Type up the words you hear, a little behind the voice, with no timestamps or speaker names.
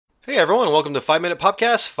Hey everyone, welcome to 5 Minute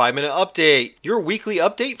Popcast 5 Minute Update, your weekly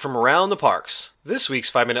update from around the parks. This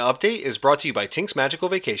week's 5 Minute Update is brought to you by Tink's Magical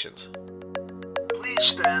Vacations. Please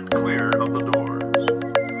stand clear of the doors.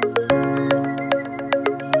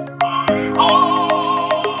 Oh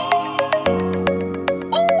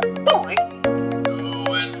boy!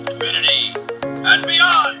 To infinity and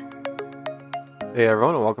beyond! Hey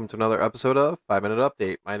everyone, and welcome to another episode of 5 Minute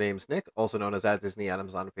Update. My name's Nick, also known as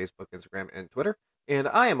 @DisneyAdams on Facebook, Instagram, and Twitter. And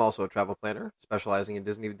I am also a travel planner, specializing in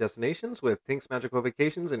Disney destinations with Tink's Magical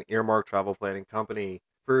Vacations and Earmark Travel Planning Company.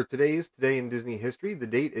 For Today in Disney history, the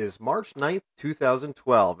date is March 9th,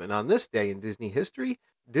 2012. And on this day in Disney history,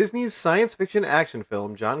 Disney's science fiction action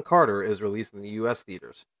film, John Carter, is released in the U.S.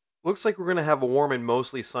 theaters. Looks like we're going to have a warm and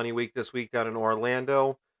mostly sunny week this week down in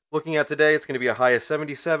Orlando. Looking at today, it's going to be a high of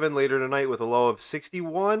 77, later tonight with a low of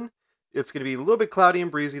 61. It's going to be a little bit cloudy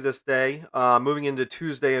and breezy this day. Moving into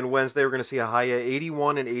Tuesday and Wednesday, we're going to see a high of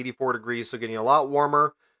 81 and 84 degrees, so getting a lot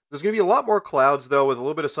warmer. There's going to be a lot more clouds, though, with a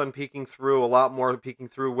little bit of sun peeking through, a lot more peeking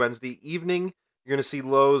through Wednesday evening. You're going to see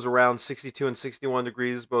lows around 62 and 61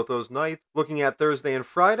 degrees both those nights. Looking at Thursday and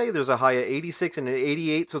Friday, there's a high of 86 and an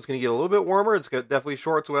 88, so it's going to get a little bit warmer. It's got definitely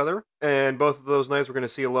shorts weather. And both of those nights, we're going to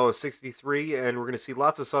see a low of 63, and we're going to see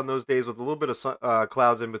lots of sun those days with a little bit of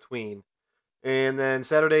clouds in between. And then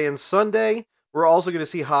Saturday and Sunday, we're also going to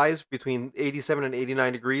see highs between 87 and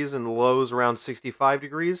 89 degrees and lows around 65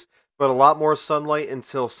 degrees, but a lot more sunlight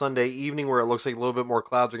until Sunday evening, where it looks like a little bit more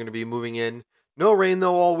clouds are going to be moving in. No rain,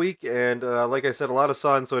 though, all week, and like I said, a lot of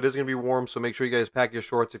sun, so it is going to be warm, so make sure you guys pack your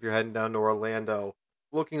shorts if you're heading down to Orlando.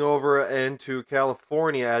 Looking over into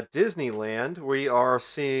California at Disneyland, we are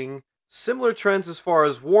seeing similar trends as far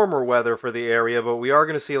as warmer weather for the area, but we are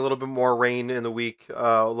going to see a little bit more rain in the week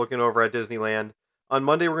looking over at Disneyland. On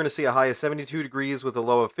Monday, we're going to see a high of 72 degrees with a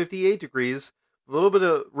low of 58 degrees. A little bit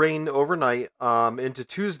of rain overnight. Into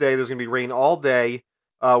Tuesday, there's going to be rain all day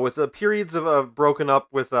with the periods of broken up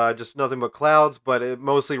with just nothing but clouds, but it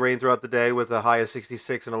mostly rain throughout the day with a high of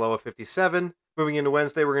 66 and a low of 57. Moving into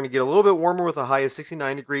Wednesday, we're going to get a little bit warmer with a high of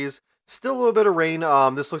 69 degrees. Still a little bit of rain.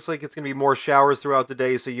 This looks like it's going to be more showers throughout the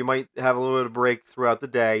day, so you might have a little bit of break throughout the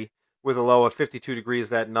day with a low of 52 degrees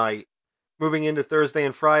that night. Moving into Thursday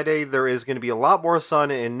and Friday, there is going to be a lot more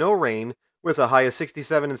sun and no rain with a high of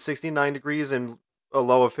 67 and 69 degrees and a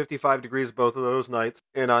low of 55 degrees both of those nights.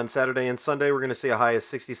 And on Saturday and Sunday, we're going to see a high of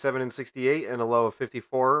 67 and 68 and a low of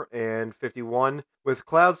 54 and 51 with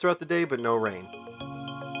clouds throughout the day, but no rain.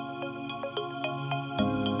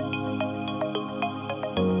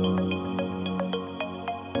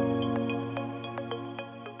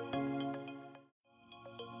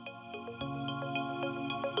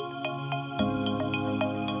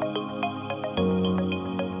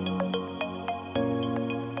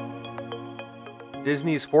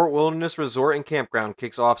 Disney's Fort Wilderness Resort and Campground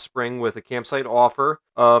kicks off spring with a campsite offer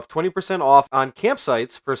of 20% off on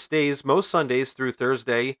campsites for stays most Sundays through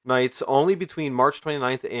Thursday nights only between March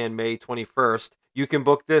 29th and May 21st. You can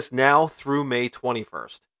book this now through May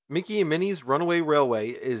 21st. Mickey and Minnie's Runaway Railway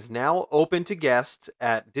is now open to guests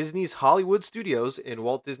at Disney's Hollywood Studios in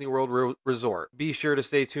Walt Disney World Resort. Be sure to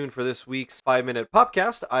stay tuned for this week's 5-Minute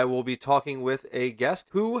Popcast. I will be talking with a guest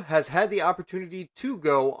who has had the opportunity to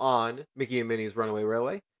go on Mickey and Minnie's Runaway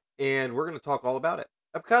Railway, and we're going to talk all about it.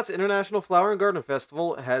 Epcot's International Flower and Garden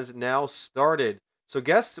Festival has now started. So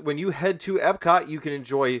guests, when you head to Epcot, you can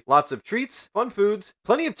enjoy lots of treats, fun foods,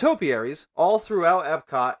 plenty of topiaries, all throughout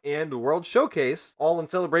Epcot and the World Showcase, all in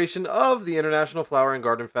celebration of the International Flower and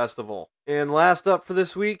Garden Festival. And last up for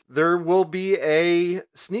this week, there will be a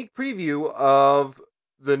sneak preview of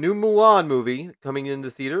the new Mulan movie coming into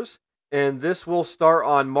theaters. And this will start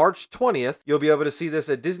on March 20th. You'll be able to see this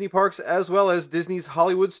at Disney parks as well as Disney's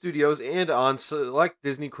Hollywood Studios and on select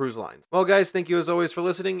Disney cruise lines. Well, guys, thank you as always for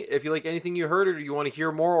listening. If you like anything you heard or you want to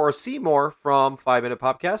hear more or see more from 5-Minute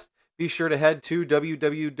Popcast, be sure to head to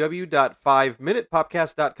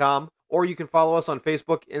www.5minutepopcast.com, or you can follow us on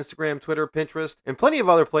Facebook, Instagram, Twitter, Pinterest, and plenty of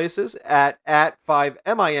other places at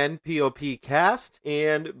 5MINPOPcast.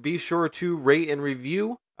 And be sure to rate and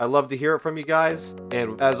review. I love to hear it from you guys.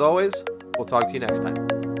 And as always, we'll talk to you next time.